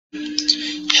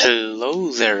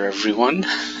Hello there, everyone.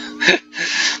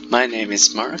 My name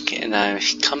is Mark, and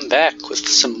I've come back with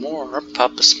some more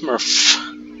Papa Smurf.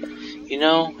 You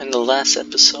know, in the last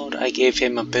episode, I gave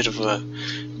him a bit of a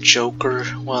joker.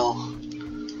 Well,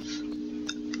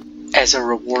 as a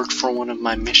reward for one of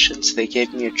my missions, they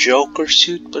gave me a joker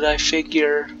suit, but I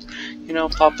figure, you know,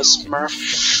 Papa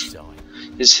Smurf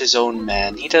is his own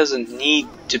man. He doesn't need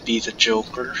to be the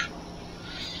joker.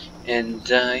 And,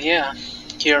 yeah.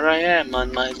 Here I am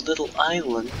on my little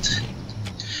island.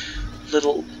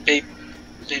 Little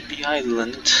baby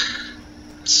island.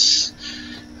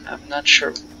 I'm not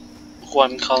sure who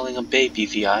I'm calling a baby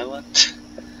the island.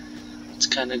 It's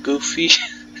kinda goofy.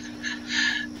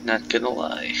 Not gonna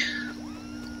lie.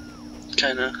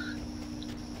 Kinda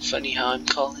funny how I'm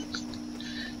calling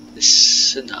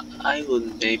this an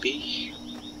island baby.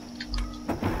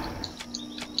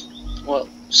 Well,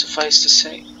 suffice to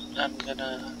say, I'm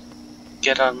gonna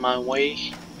get on my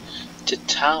way to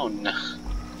town.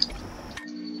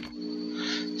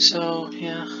 So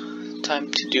yeah,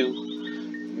 time to do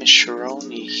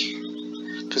Misheroni,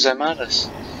 because I'm out of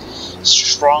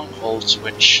strongholds,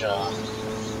 which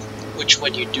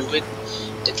when you do it,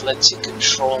 it lets you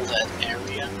control that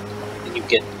area and you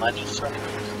get money from it.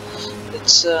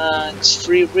 It's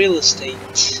free real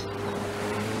estate,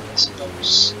 I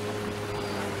suppose.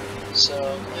 So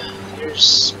yeah,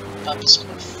 here's Papa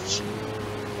Smurf.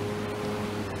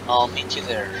 I'll meet you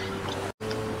there.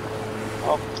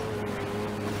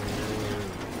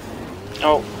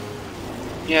 Oh.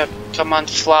 Yeah, come on,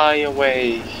 fly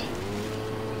away.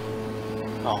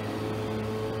 Oh.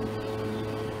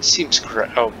 Seems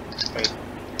correct. Oh, wait.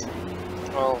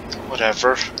 Well,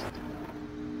 whatever.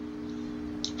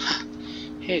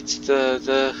 Hey, it's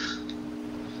the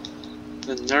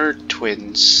nerd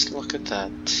twins. Look at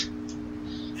that.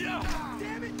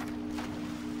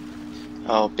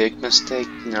 Oh, big mistake,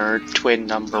 nerd twin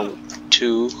number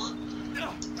 2.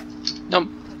 No.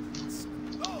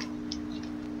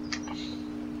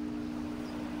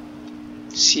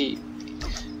 See,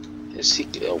 is he?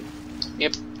 Oh,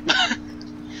 yep.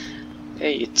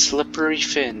 Hey, it's slippery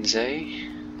fins, eh?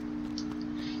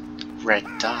 Red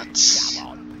dots.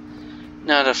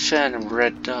 Not a fan of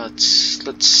red dots.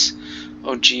 Let's.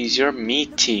 Oh, geez, you're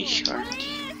meaty, aren't you?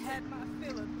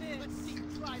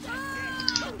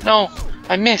 No.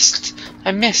 I missed,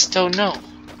 oh no.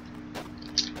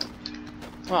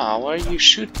 Wow, why are you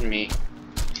shooting me?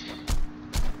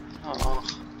 Oh,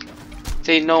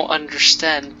 they no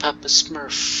understand Papa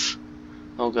Smurf.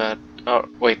 Oh god, oh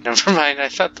wait, never mind, I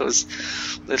thought those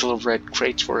little red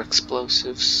crates were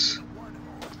explosives.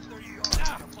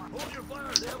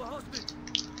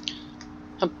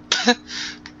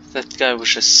 That guy was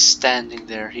just standing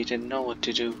there, he didn't know what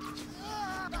to do.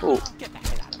 Oh.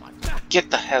 Get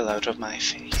the hell out of my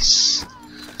face.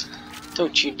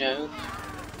 Don't you know?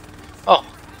 Oh,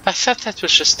 I thought that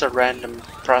was just a random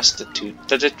prostitute,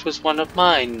 but it was one of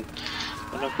mine.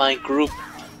 One of my group.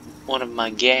 One of my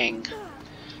gang.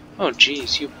 Oh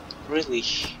jeez, you really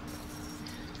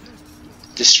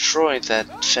destroyed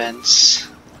that fence.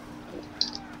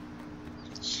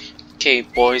 Okay,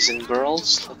 boys and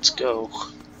girls, let's go.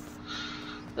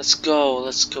 Let's go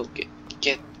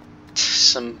get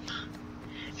some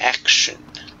action.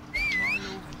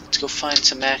 Let's go find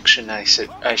some action, I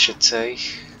should say.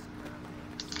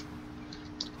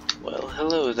 Well,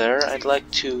 hello there. I'd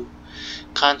like to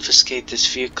confiscate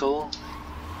this vehicle.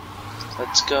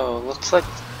 Let's go. Looks like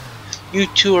you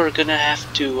two are gonna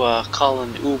have to call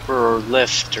an Uber or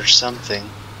Lyft or something,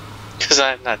 because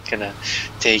I'm not gonna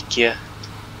take you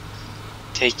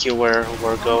where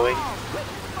we're going.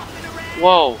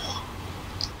 Whoa.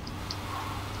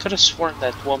 Could have sworn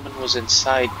that woman was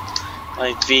inside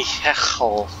my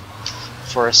vehicle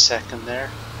for a second there.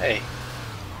 Hey,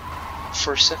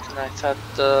 for a second I thought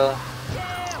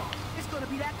it's gonna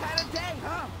be that kind of day,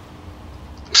 huh?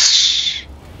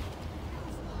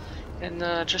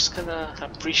 And just gonna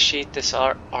appreciate this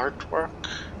artwork.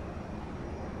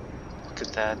 Look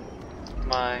at that,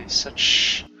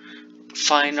 such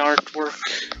fine artwork.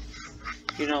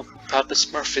 You know, Papa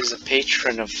Smurf is a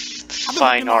patron of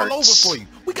fine arts. All over for you.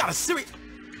 We got a serious.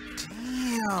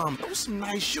 Damn, those some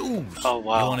nice shoes. Oh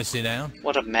wow. You want to sit down?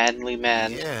 What a manly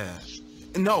man. Yeah.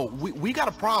 No, we got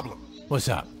a problem. What's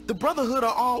up? The Brotherhood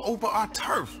are all over our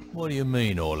turf. What do you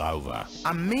mean all over?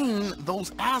 I mean,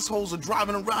 those assholes are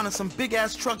driving around in some big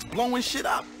ass trucks blowing shit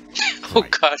up. Oh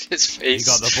god, his face.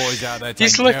 You got the boys out there.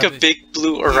 He's like a big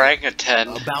blue orangutan.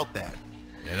 About that.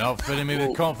 You're not filling me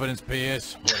with confidence,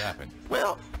 Pierce. What happened?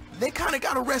 Well, they kind of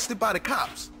got arrested by the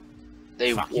cops.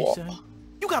 They Fuck walk.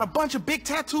 you, You got a bunch of big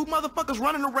tattooed motherfuckers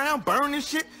running around burning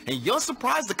shit, and you're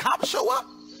surprised the cops show up?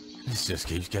 This just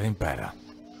keeps getting better.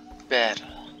 Better.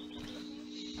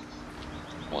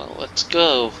 Well, let's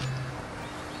go.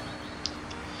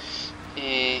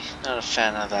 Not a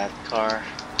fan of that car.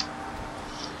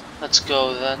 Let's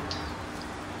go then.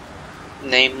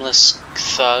 Nameless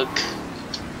thug.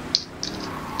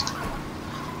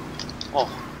 Oh,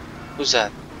 who's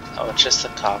that? Oh, it's just a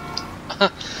cop.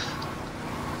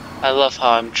 I love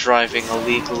how I'm driving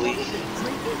illegally.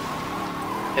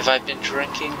 Have I been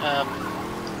drinking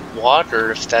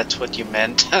water, if that's what you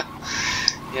meant?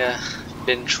 Yeah,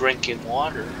 been drinking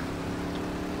water.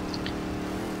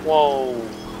 Whoa.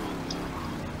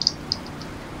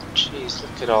 Jeez,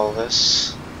 look at all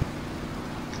this.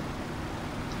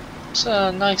 It's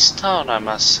a nice town, I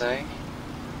must say.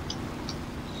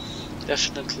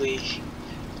 Definitely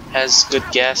has good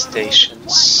gas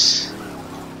stations.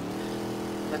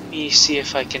 Let me see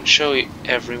if I can show you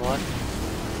everyone.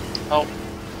 Oh.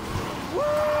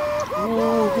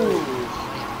 Woohoo.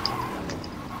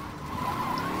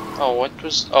 Oh, what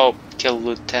was... Oh, kill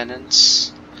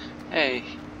lieutenants. Hey,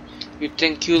 you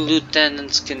think you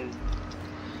lieutenants can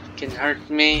hurt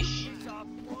me?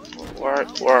 Where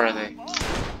are they?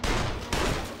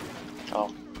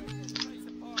 Oh.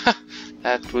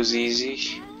 That was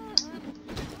easy.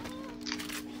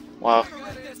 Wow.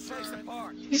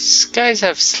 These guys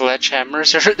have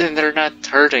sledgehammers and they're not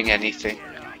hurting anything.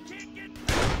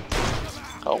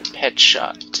 Oh,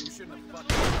 headshot.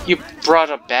 You brought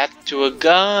a bat to a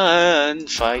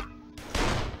gunfight.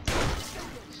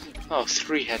 Oh,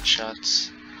 3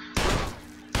 headshots.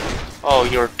 Oh,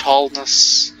 your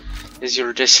tallness is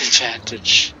your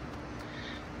disadvantage.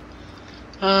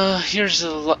 Here's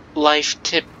a life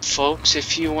tip, folks.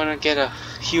 If you want to get a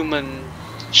human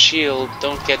shield,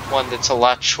 don't get one that's a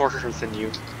lot shorter than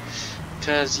you.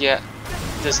 Because, yeah,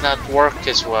 it does not work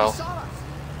as well.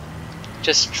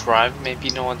 Just drive, maybe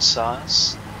no one saw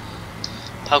us.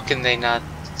 How can they not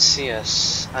see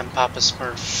us? I'm Papa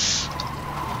Smurf.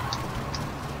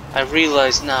 I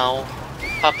realize now,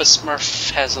 Papa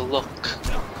Smurf has a look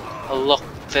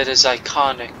that is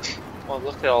iconic. Well,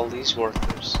 look at all these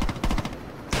workers.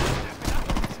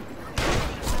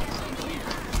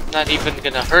 Not even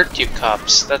gonna hurt you,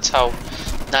 cops. That's how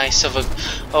nice of a...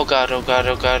 Oh god, oh god,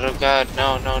 oh god, oh god.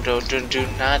 No, no, do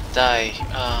not die.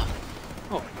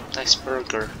 Oh, nice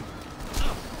burger.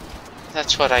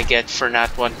 That's what I get for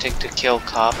not wanting to kill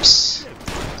cops.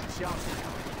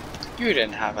 You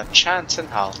didn't have a chance in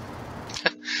hell.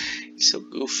 You're so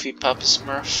goofy, Papa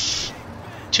Smurf.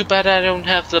 Too bad I don't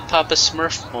have the Papa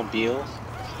Smurf mobile.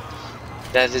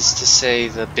 That is to say,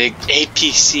 the big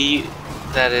APC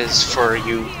that is for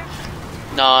you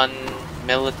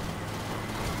non-military,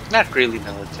 not really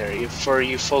military, for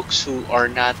you folks who are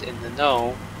not in the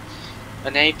know.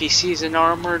 An APC is an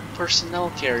armored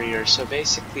personnel carrier, so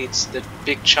basically it's the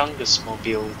big Chungus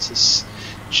mobile. It's this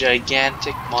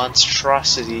gigantic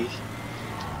monstrosity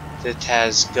that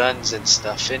has guns and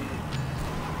stuff.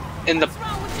 In the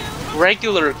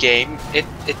regular game, it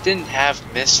didn't have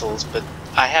missiles, but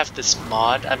I have this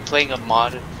mod. I'm playing a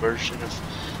modded version of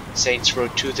Saints Row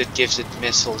 2 that gives it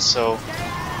missiles, so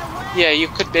yeah, you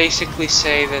could basically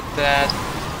say that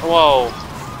whoa,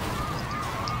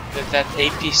 that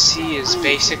APC is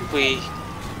basically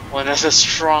one of the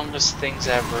strongest things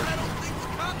ever.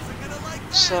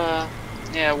 So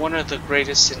yeah, one of the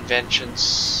greatest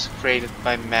inventions created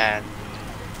by man,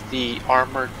 the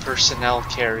armored personnel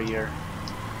carrier.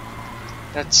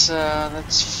 That's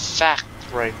fact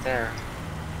right there.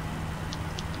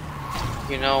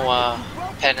 You know,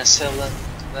 penicillin.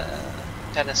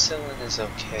 Penicillin is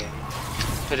okay,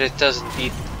 but it doesn't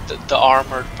beat the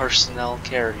armored personnel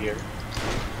carrier.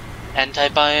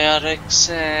 Antibiotics,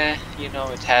 you know,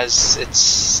 it has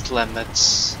its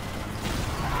limits.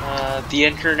 The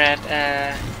internet,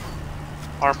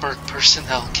 armored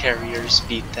personnel carriers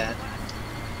beat that.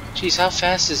 Jeez, how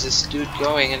fast is this dude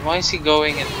going? And why is he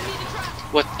going in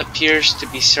what appears to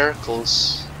be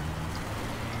circles?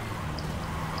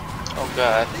 Oh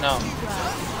god, no.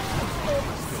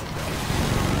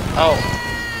 Oh.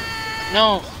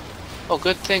 No. Oh,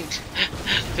 good thing.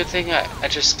 Good thing I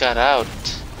just got out.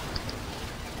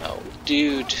 Oh,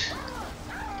 dude.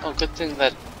 Oh, good thing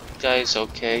that guy's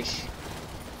okay.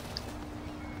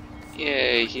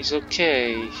 Yay, he's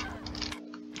okay.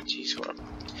 Jeez,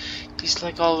 he's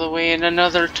like all the way in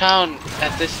another town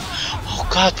at this. Oh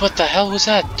god, what the hell was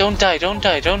that? Don't die, don't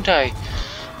die, don't die.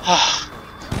 Ah.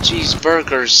 Jeez,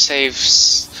 burgers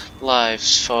saves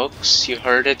lives, folks. You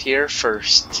heard it here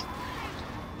first.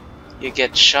 You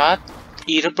get shot,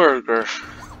 eat a burger.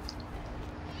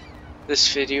 This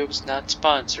video is not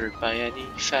sponsored by any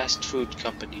fast food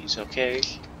companies, okay?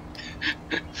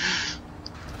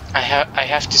 I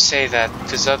have to say that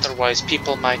because otherwise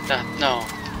people might not know.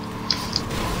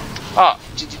 Oh,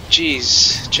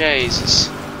 jeez, Jesus.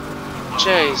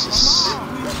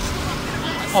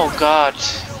 Oh God.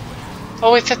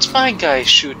 Oh wait, that's my guy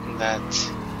shooting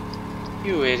that.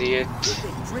 You idiot.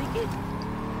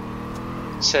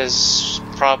 Says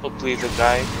probably the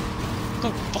guy.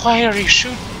 But why are you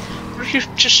shooting? Are you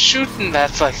just shooting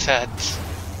that like that?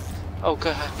 Oh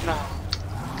God, no.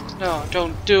 No,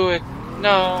 don't do it.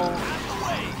 No.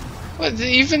 But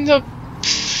even the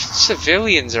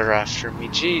civilians are after me,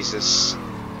 Jesus.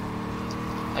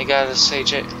 I gotta say,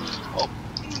 oh,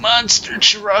 monster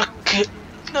truck.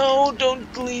 No,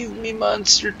 don't leave me,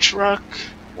 monster truck.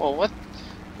 Whoa, what?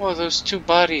 Whoa, those two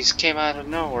bodies came out of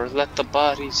nowhere. Let the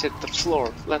bodies hit the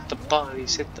floor. Let the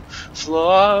bodies hit the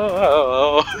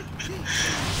floor.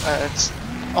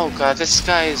 Oh God, this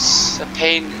guy is a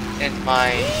pain in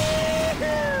my...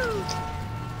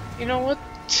 You know what?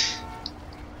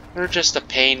 You're just a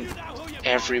pain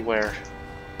everywhere.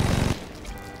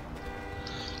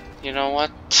 You know what?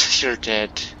 You're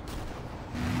dead.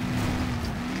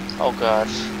 Oh God.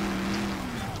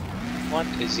 What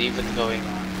is even going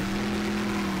on?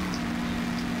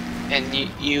 And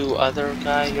you other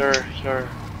guy, you're...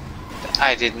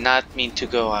 I did not mean to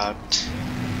go out.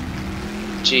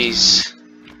 Jeez.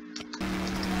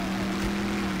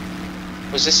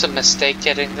 Was this a mistake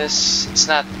getting this? It's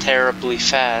not terribly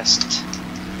fast,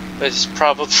 but it's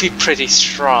probably pretty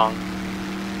strong.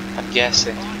 I'm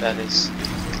guessing, that is.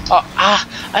 Oh,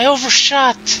 I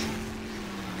overshot!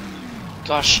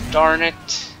 Gosh darn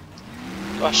it.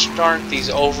 Gosh darn these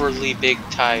overly big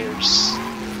tires.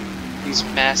 These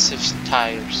massive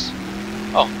tires.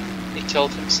 Oh, he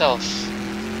killed himself.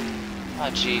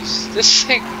 Ah, jeez. This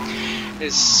thing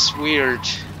is weird.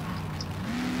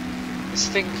 This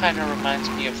thing kind of reminds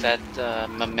me of that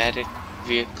mimetic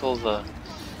vehicle, the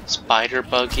spider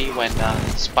buggy, when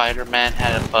Spider-Man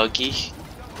had a buggy.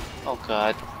 Oh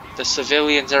God, the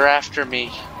civilians are after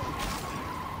me.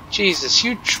 Jesus,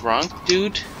 you drunk,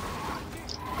 dude?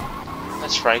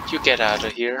 That's right, you get out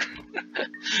of here.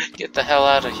 Get the hell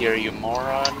out of here, you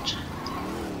moron.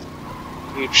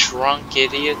 You drunk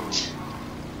idiot.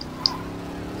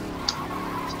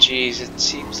 Jeez, it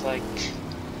seems like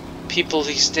people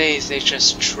these days, they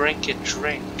just drink and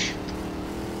drink.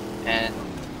 And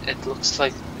it looks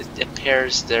like it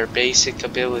impairs their basic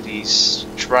abilities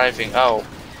driving. Oh.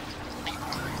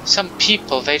 Some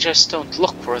people, they just don't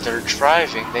look where they're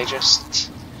driving. They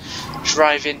just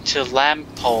drive into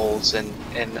lamp poles and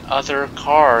other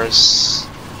cars.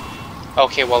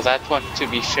 Okay, well that one, to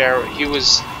be fair, he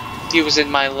was in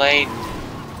my lane.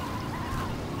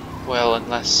 Well,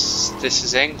 unless this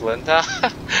is England, huh?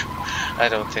 I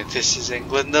don't think this is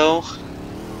England though.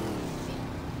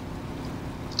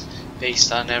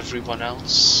 Based on everyone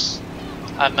else.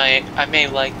 I may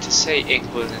like to say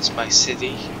England is my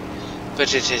city,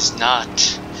 but it is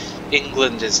not.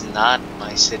 England is not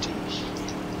my city.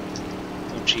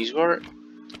 Oh jeez, where?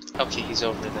 Okay, he's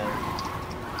over there.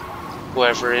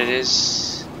 Whoever it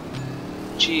is.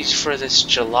 Jeez, for this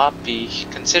jalopy,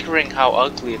 considering how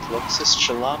ugly it looks, this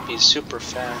jalopy is super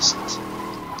fast.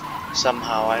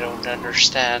 Somehow, I don't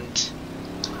understand.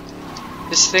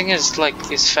 This thing is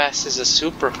like as fast as a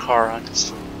supercar,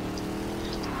 honestly.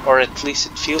 Or at least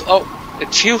it feels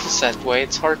that way.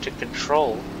 It's hard to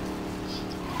control.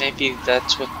 Maybe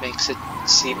that's what makes it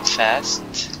seem fast.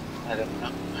 I don't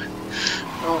know.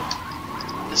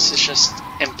 Oh, this is just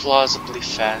implausibly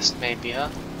fast, maybe, huh?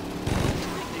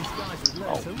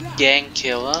 Oh, gang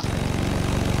killer.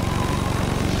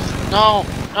 No,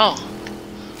 no.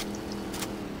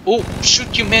 Oh,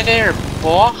 shoot you midair,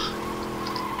 boy.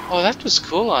 Oh, that was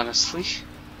cool, honestly.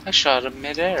 I shot him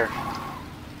midair.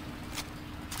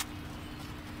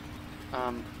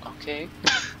 Okay.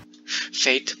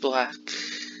 Fade to black.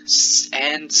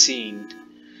 And scene.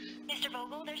 Mr.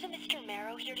 Vogel, there's a Mr.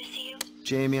 Marrow here to see you.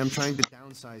 Jamie, I'm trying to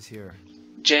downsize here.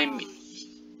 Jamie.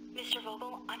 Mr.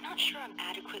 Vogel, I'm not sure I'm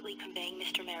adequately conveying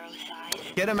Mr. Marrow's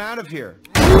size. Get him out of here!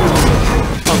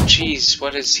 Oh jeez,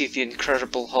 what is he, the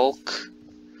Incredible Hulk?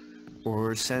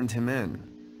 Or send him in.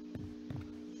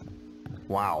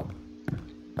 Wow.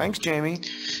 Thanks, Jamie.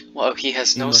 Well, he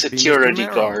has no must be security Mr.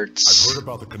 Marrow. guards. I've heard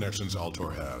about the connections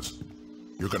Altor has.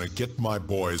 You're gonna get my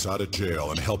boys out of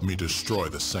jail and help me destroy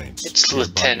the Saints. It's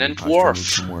Lieutenant I still need Worf.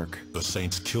 some work. The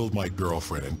Saints killed my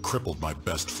girlfriend and crippled my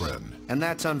best friend. And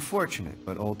that's unfortunate,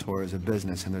 but Ultor is a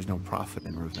business and there's no profit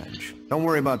in revenge. Don't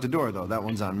worry about the door, though. That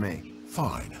one's on me.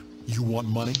 Fine. You want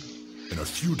money? In a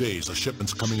few days, a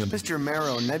shipment's coming in. Mr.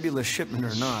 Marrow, nebulous shipment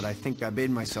or not, I think I made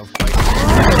myself quite...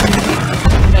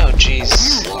 Oh, jeez.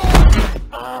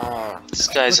 This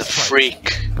guy's a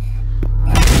freak.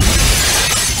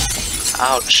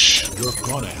 Ouch. You're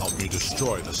gonna help me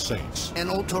destroy the Saints. And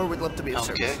Old Tor would love to be of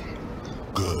Okay. service.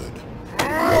 Good.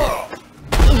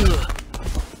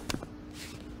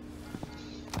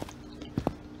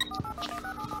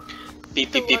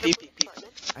 Beep, beep, beep, beep.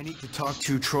 I need to talk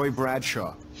to Troy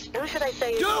Bradshaw. Who should I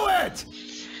say? Do it!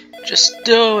 Just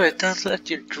do it. Don't let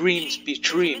your dreams be Is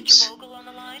dreams. Mr. Vogel on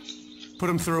the line? Put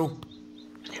him through.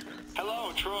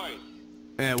 Hello, Troy.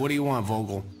 Yeah, what do you want,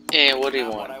 Vogel? Yeah, what do you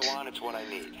Not what want? I want, it's what I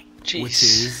need. Jeez. Which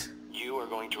is? You are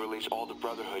going to release all the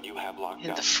Brotherhood you have locked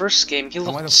In up. the first game, he why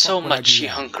the looked fuck so would I much do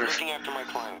that? younger. Looking after my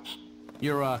clients.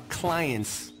 Your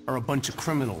clients are a bunch of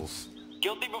criminals.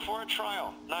 Guilty before a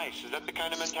trial. Nice. Is that the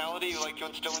kind of mentality you like to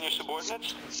instill in your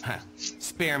subordinates? Huh.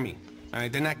 Spare me.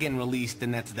 Alright, they're not getting released,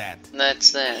 and that's that.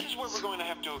 That's that. This is where we're going to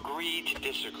have to agree to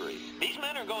disagree. These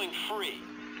men are going free.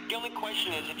 The only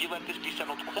question is if you let this be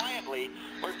settled quietly,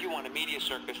 or if you want a media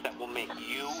circus that will make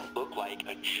you look like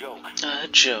a joke. A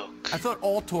joke. I thought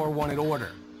Altor wanted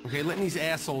order. Okay, letting these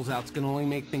assholes out's gonna only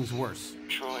make things worse.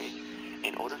 Troy,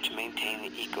 in order to maintain the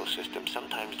ecosystem,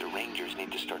 sometimes the rangers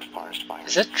need to start forest fires.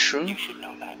 Is that true? You should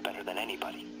know that better than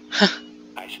anybody.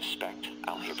 I suspect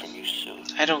I'll hear from you soon.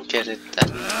 I don't get it then.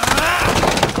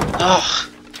 Oh.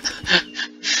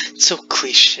 It's so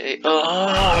cliche.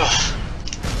 Oh.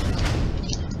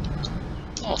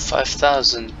 Oh,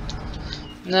 5,000.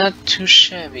 Not too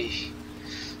shabby.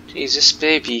 Jesus,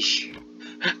 baby.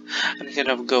 I'm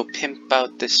gonna go pimp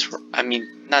out this. I mean,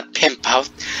 not pimp out.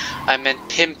 I meant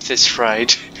pimp this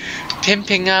ride.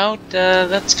 Pimping out,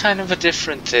 that's kind of a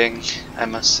different thing, I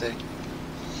must say.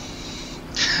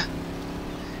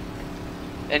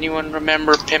 Anyone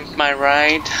remember Pimp My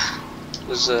Ride? It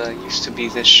was used to be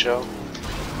this show.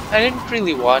 I didn't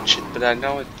really watch it, but I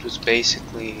know it was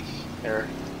basically they're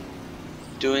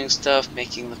doing stuff,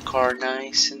 making the car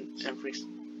nice and everything.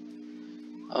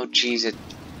 Oh jeez, it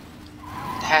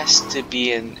has to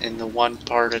be in the one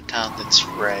part of town that's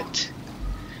red.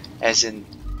 As in,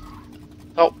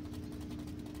 oh,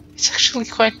 it's actually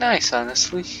quite nice,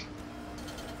 honestly.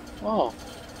 Oh.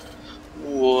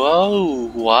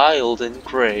 Whoa, wild and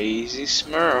crazy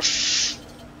Smurf.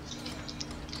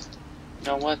 You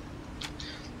know what?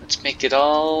 Let's make it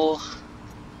all...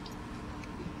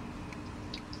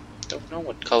 Don't know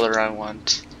what color I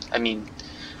want. I mean,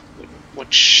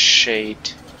 what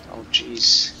shade? Oh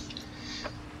jeez.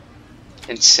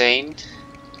 Insane?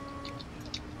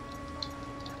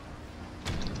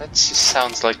 That just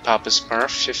sounds like Papa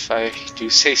Smurf, if I do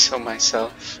say so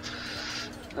myself.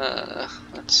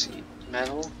 Let's see.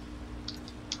 Metal,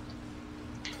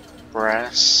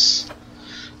 brass.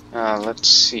 Let's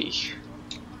see.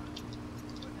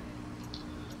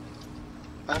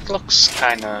 That looks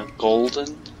kind of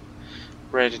golden,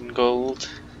 red and gold.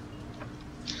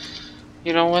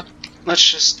 You know what? Let's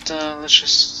just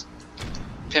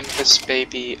pimp this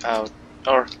baby out.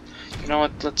 Or, you know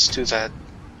what? Let's do that.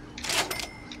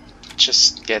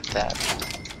 Just get that.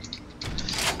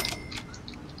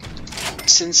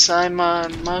 Since I'm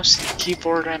on mouse and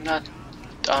keyboard, I'm not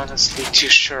honestly too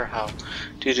sure how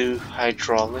to do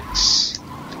hydraulics.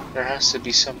 There has to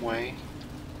be some way.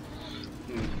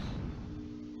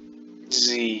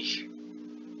 Z.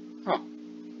 Oh.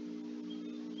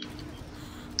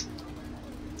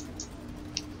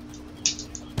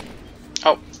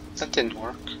 Oh, that didn't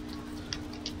work.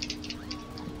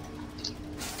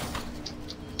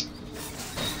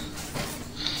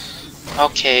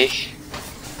 Okay.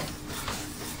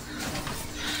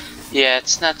 Yeah,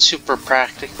 it's not super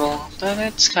practical, but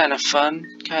it's kind of fun.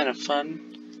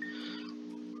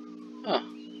 Oh.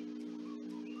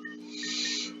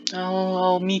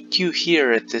 I'll meet you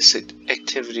here at this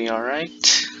activity,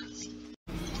 alright?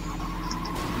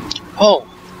 Oh,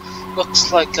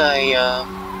 looks like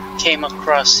I came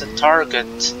across a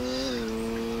target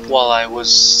while I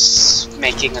was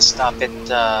making a stop at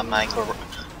my garage.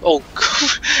 Oh,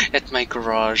 at my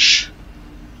garage.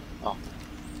 Oh.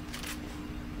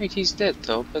 Wait, he's dead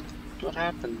though, but what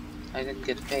happened? I didn't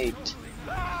get paid.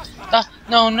 Ah,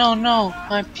 no,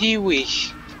 my Pee-wee.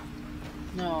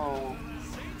 No.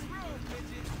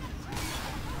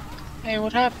 Hey,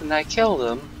 what happened? I killed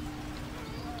him.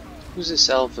 Who's this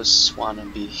Elvis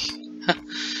wannabe?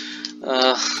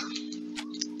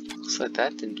 Looks like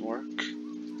that didn't work.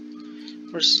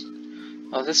 Where's...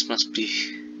 Oh, this must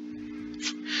be...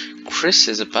 Chris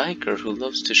is a biker who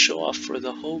loves to show off for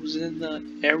the hoes in the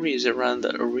areas around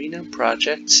the arena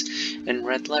projects and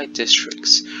red light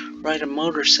districts. Ride a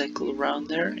motorcycle around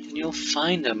there and you'll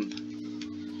find him.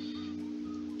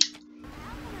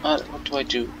 What do I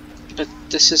do? But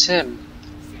this is him.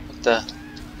 What the?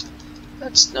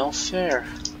 That's no fair.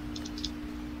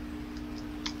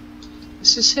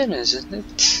 This is him, isn't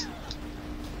it?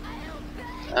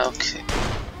 Okay.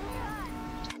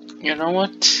 You know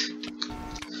what?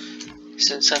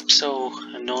 Since I'm so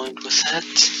annoyed with that,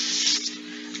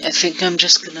 I think I'm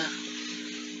just gonna...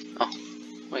 Oh,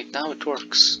 wait, now it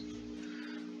works.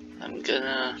 I'm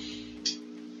gonna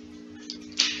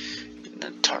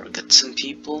target some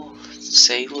people.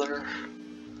 Sailor,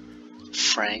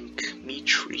 Frank,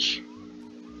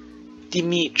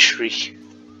 Dimitri.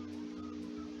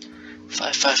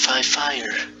 555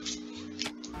 fire.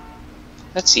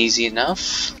 That's easy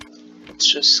enough. Let's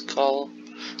just call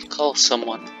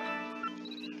someone.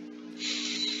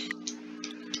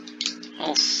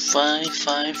 Oh,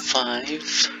 555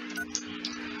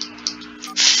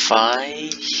 fire.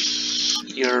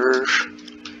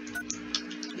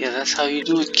 Yeah, that's how you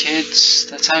do it, kids.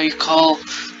 That's how you call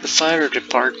the fire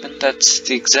department. That's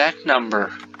the exact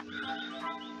number.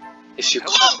 If you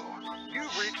call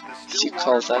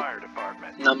that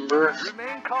number,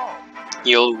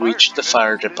 you'll reach the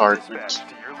fire department.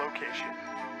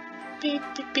 Beep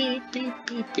beep beep beep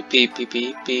beep beep beep beep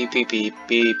beep beep beep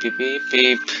beep beep beep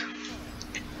beep.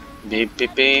 Beep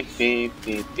beep beep beep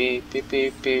beep beep beep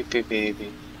beep beep beep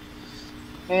beep.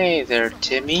 Hey there,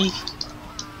 Timmy.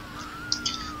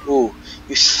 Ooh,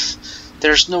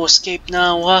 there's no escape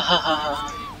now.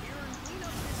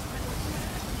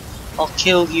 I'll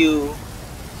kill you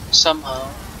somehow.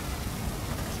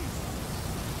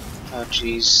 Oh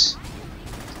jeez.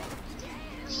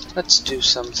 Let's do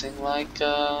something like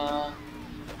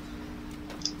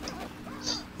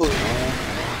ooh.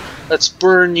 Let's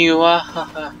burn you.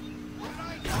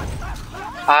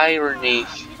 Irony.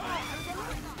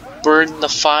 Burn the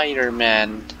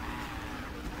fireman.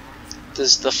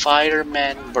 Does the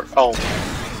fireman burn? Oh.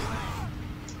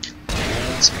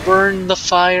 Let's burn the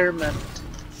fireman.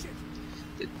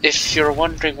 If you're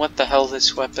wondering what the hell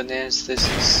this weapon is,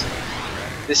 this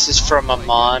is from a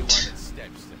mod.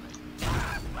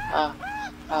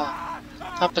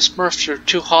 Papa Smurf, you're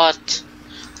too hot.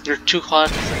 You're too hot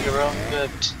for your own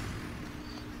good.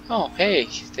 Oh, hey,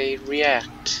 they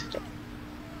react.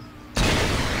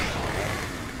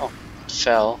 Oh, it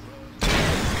fell.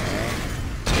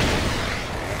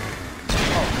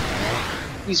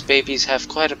 Oh, these babies have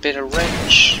quite a bit of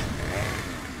range.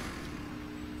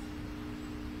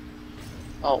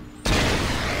 Oh.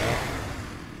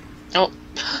 Oh.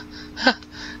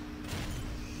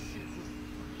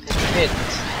 It hit.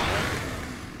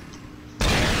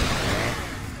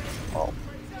 Oh.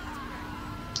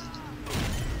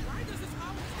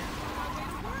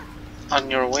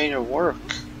 On your way to work.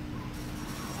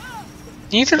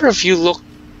 Neither of you look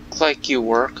like you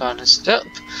work on a step.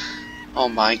 Oh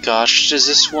my gosh, does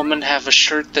this woman have a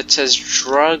shirt that says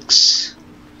drugs?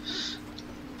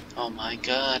 Oh my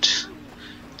god.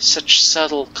 Such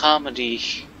subtle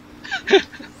comedy.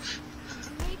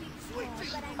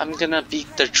 I'm gonna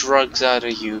beat the drugs out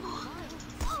of you.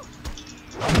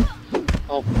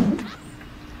 Oh.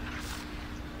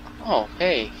 Oh,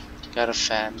 hey. Got a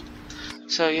fan.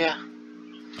 So yeah.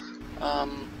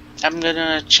 I'm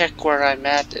gonna check where I'm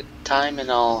at time and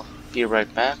I'll be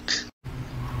right back.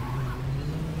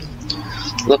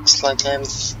 Looks like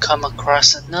I've come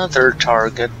across another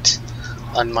target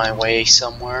on my way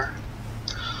somewhere.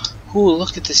 Ooh,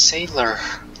 look at the sailor.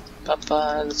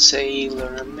 Papa the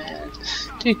sailor man.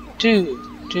 Do.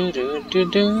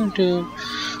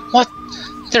 What?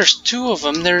 There's two of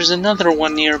them. There's another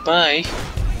one nearby.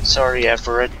 Sorry,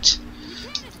 Everett.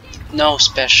 No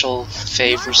special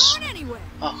favors.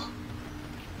 Oh.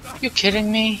 You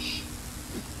kidding me?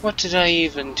 What did I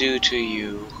even do to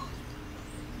you?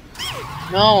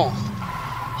 No.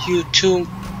 You two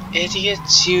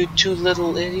idiots. You two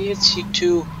little idiots. You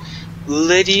two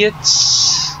lidiots.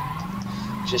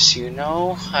 Just so you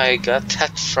know, I got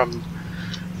that from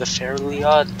the Fairly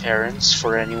Odd Parents,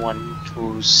 for anyone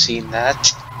who's seen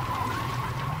that.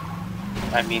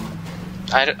 I mean,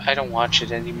 I don't watch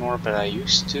it anymore, but I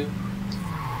used to.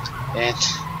 And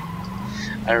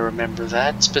I remember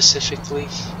that specifically.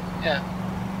 Yeah.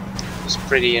 It was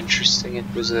pretty interesting. It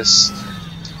was this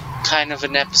kind of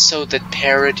an episode that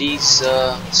parodies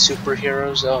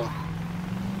superheroes. Oh.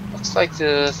 Looks like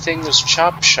the thing was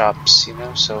chop shops, you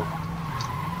know, so...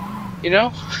 You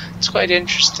know, it's quite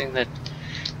interesting that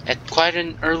at quite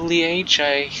an early age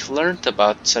I learned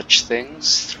about such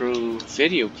things through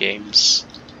video games.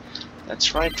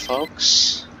 That's right,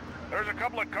 folks. There's a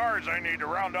couple of cars I need to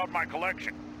round out my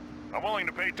collection. I'm willing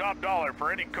to pay top dollar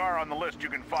for any car on the list you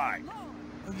can find.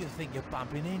 Who do you think you're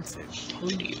bumping into? Who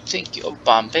do you think you're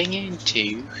bumping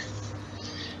into?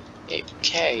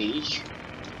 Okay.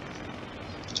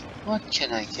 What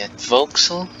can I get?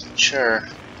 Vauxhall? Sure.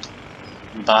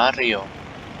 Barrio.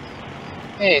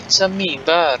 Hey, it's a me,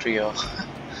 Barrio.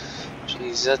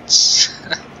 Jeez,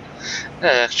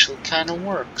 that actually kinda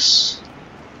works.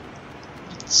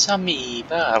 It's a me,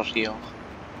 Barrio.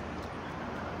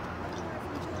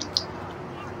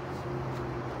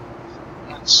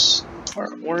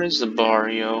 Where is the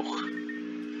barrio?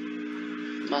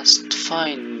 Must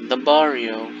find the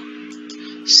barrio.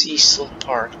 Cecil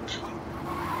Park.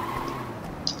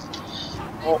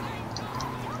 Oh,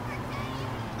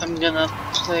 I'm gonna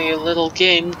play a little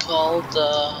game called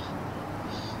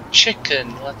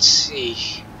Chicken. Let's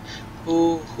see.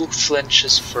 Who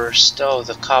flinches first? Oh,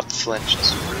 the cop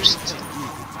flinches first.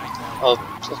 Oh,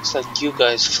 looks like you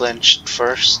guys flinched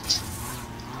first.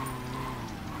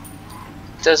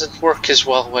 Doesn't work as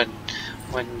well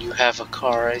when you have a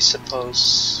car, I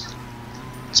suppose.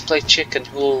 Let's play chicken.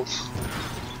 Who'll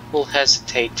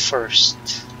hesitate first?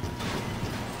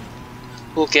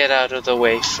 Who'll get out of the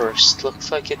way first?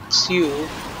 Looks like it's you.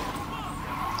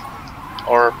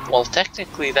 Or, well,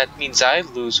 technically that means I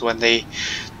lose when they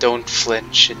don't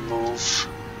flinch and move.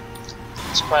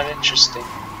 It's quite interesting.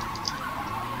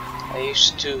 I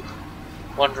used to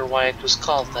wonder why it was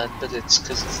called that, but it's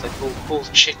because it's like who'll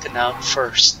chicken out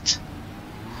first.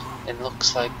 And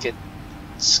looks like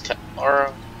it's,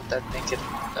 or would that make it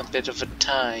a bit of a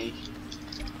tie?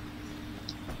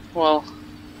 Well,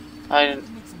 I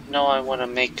know I want to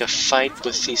make a fight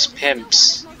with these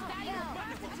pimps.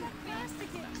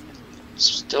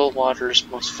 Stillwater's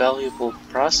most valuable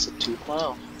prostitute.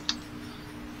 Wow.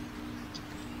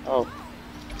 Oh,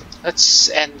 let's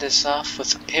end this off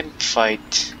with a pimp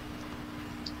fight.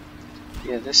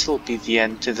 Yeah, this will be the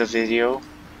end to the video.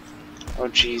 Oh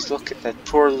geez, look at that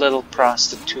poor little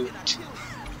prostitute.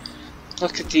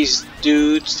 Look at these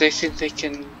dudes, they think they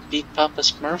can beat Papa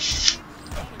Smurf?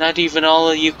 Not even all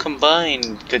of you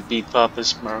combined could beat Papa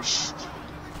Smurf.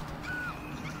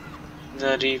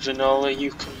 Not even all of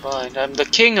you combined. I'm the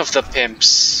king of the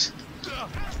pimps.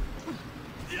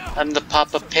 I'm the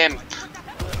Papa Pimp.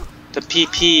 The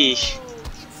PP.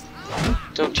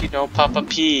 Don't you know Papa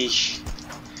P?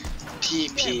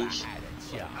 PP.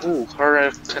 Ooh,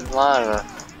 Hurricane Lara.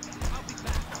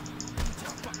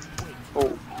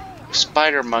 Oh,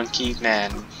 Spider Monkey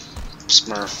Man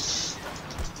Smurf.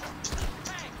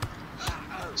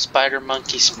 Spider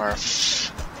Monkey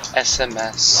Smurf.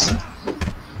 SMS.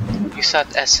 You thought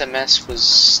SMS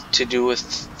was to do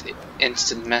with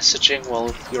instant messaging?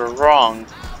 Well, you're wrong.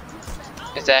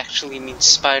 It actually means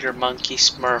Spider Monkey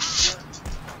Smurf.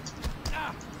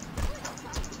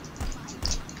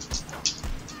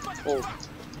 Oh.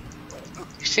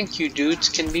 You think you dudes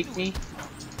can beat me?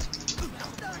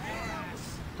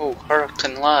 Oh,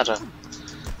 Hurricane Lada.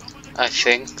 I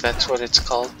think that's what it's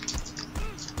called.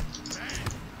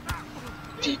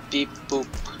 Beep beep boop.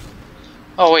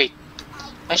 Oh wait,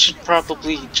 I should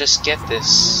probably just get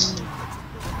this.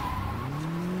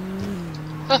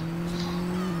 Huh.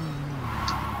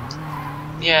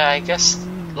 Yeah, I guess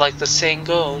like the saying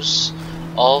goes,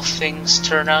 all things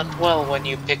turn out well when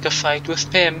you pick a fight with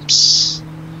pimps.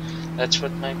 That's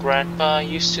what my grandpa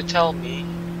used to tell me.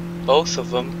 Both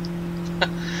of them.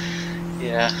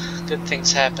 Yeah, good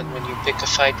things happen when you pick a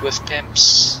fight with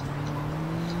pimps.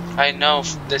 I know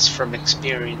this from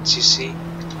experience, you see.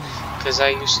 Because I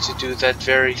used to do that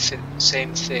very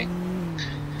same thing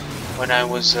when I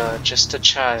was just a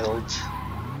child.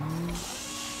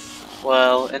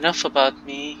 Well, enough about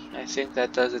me. I think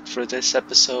that does it for this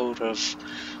episode of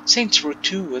Saints Row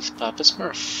 2 with Papa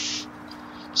Smurf.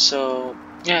 So,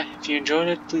 yeah, if you enjoyed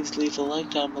it, please leave a like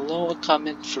down below, a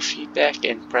comment for feedback,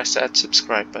 and press that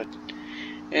subscribe button.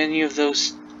 Any of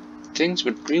those things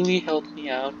would really help me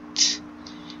out.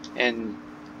 And,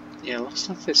 yeah, looks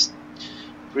like this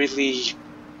really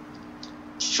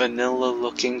vanilla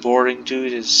looking boring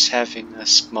dude is having a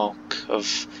smoke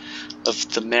of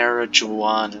the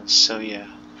marijuana. So yeah,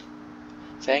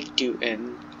 thank you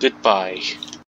and goodbye.